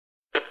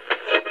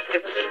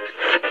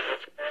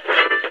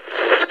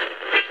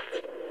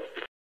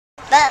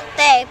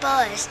Birthday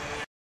boys.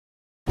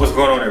 What's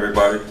going on,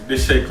 everybody?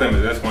 This is Shay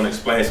Clemens. I just want to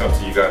explain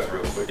something to you guys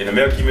real quick. In the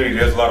male community,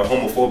 there's a lot of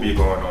homophobia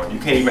going on. You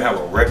can't even have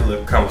a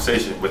regular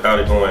conversation without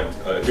it going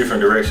a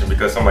different direction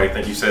because somebody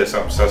thinks you said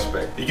something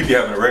suspect. You could be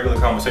having a regular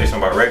conversation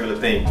about regular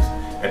things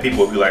and people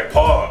will be like,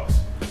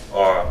 pause,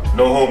 or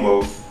no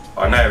homo,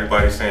 or not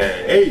everybody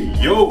saying,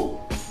 hey, yo.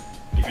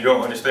 If you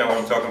don't understand what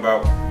I'm talking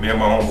about, me and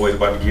my homeboy is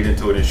about to get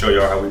into it and show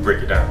y'all how we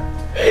break it down.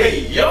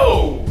 Hey,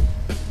 yo!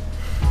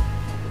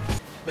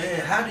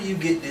 Man, how do you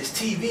get this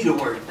TV to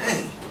work?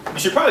 Dang. You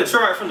should probably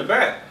try it from the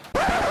back.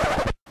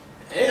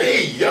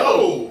 Hey,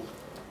 yo!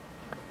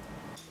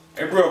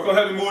 Hey, bro, go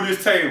ahead and move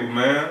this table,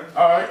 man.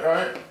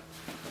 Alright.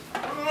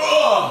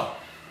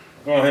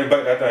 Go ahead and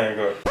back that thing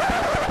up.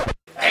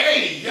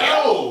 Hey,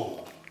 yo!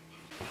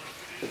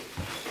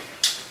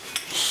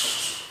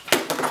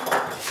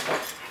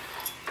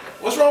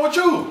 What's wrong with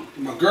you?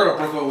 My girl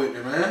broke up with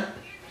me, man.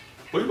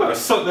 Well, you better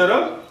suck that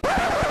up.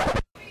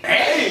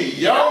 Hey,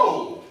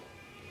 yo!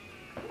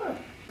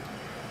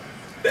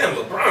 Damn,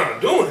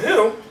 LeBron doing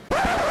him.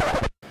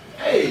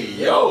 Hey,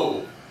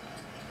 yo!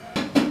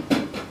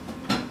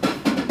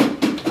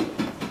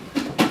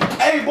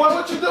 Hey, boy,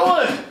 what you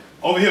doing?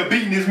 Over here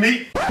beating this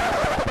meat.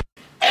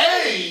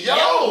 Hey,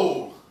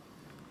 yo!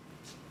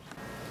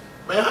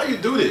 Man, how you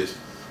do this?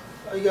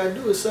 All you gotta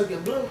do is suck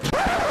and blow.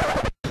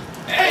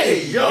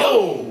 Hey,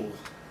 yo!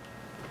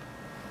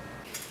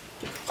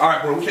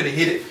 Alright, bro, we finna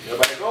hit it.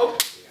 Everybody go?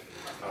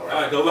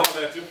 Alright, go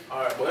holler at you.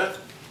 Alright, boy.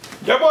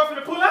 Your boy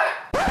finna pull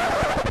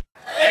out.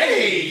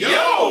 Hey,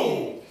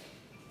 yo!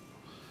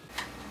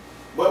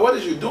 Boy, what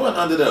is you doing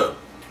under there?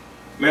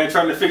 Man,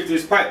 trying to fix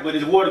this pipe, but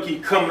his water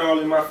keep coming all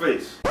in my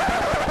face.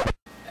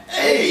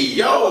 Hey,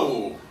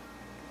 yo!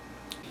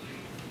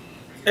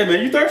 Hey,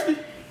 man, you thirsty?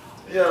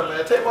 Yeah,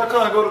 man, take my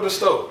car and go to the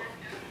store.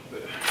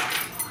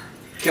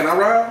 Can I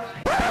ride?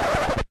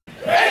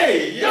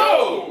 Hey,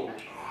 yo!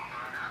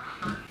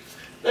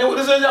 Man, what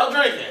is this y'all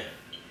drinking?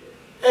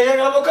 Hey, you ain't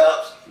got no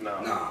cups? No.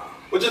 Nah.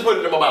 Well, just put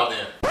it in my mouth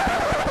then.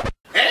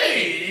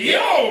 Hey,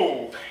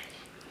 yo!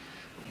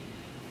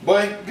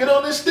 Boy, get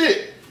on this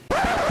stick.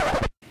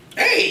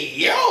 Hey,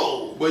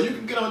 yo! Boy, you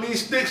can get on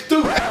these sticks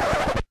too.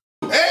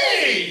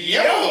 Hey,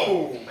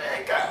 yo!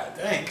 Man, god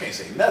dang, can't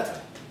say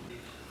nothing.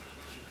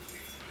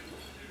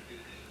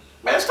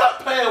 Man,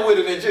 stop playing with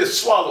it and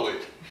just swallow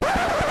it.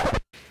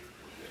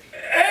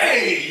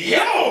 Hey,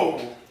 yo!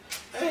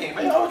 Hey,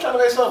 man, I was trying to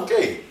make something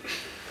gay.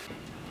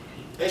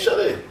 Hey,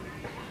 Shade.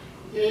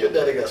 Yeah, your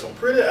daddy got some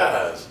pretty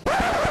eyes.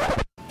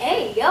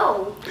 Hey,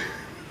 yo.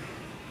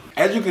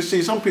 As you can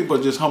see, some people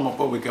are just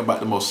homophobic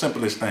about the most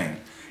simplest thing.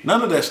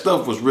 None of that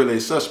stuff was really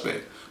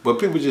suspect, but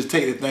people just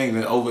take the thing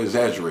and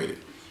over-exaggerate it.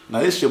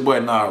 Now, this your boy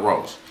Nile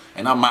Ross,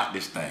 and I'm out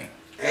this thing.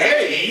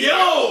 Hey,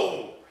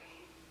 yo!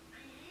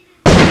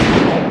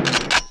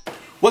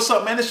 What's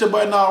up, man? This your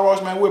boy Nile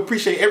Ross, man. We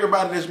appreciate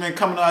everybody that's been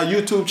coming to our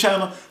YouTube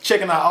channel,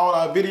 checking out all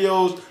our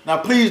videos. Now,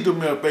 please do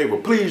me a favor.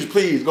 Please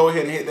go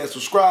ahead and hit that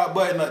subscribe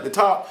button at the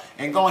top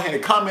and go ahead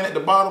and comment at the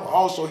bottom.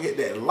 Also, hit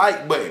that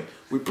like button.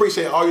 We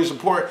appreciate all your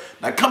support.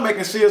 Now, come back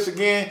and see us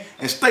again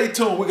and stay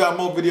tuned. We got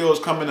more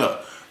videos coming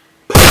up.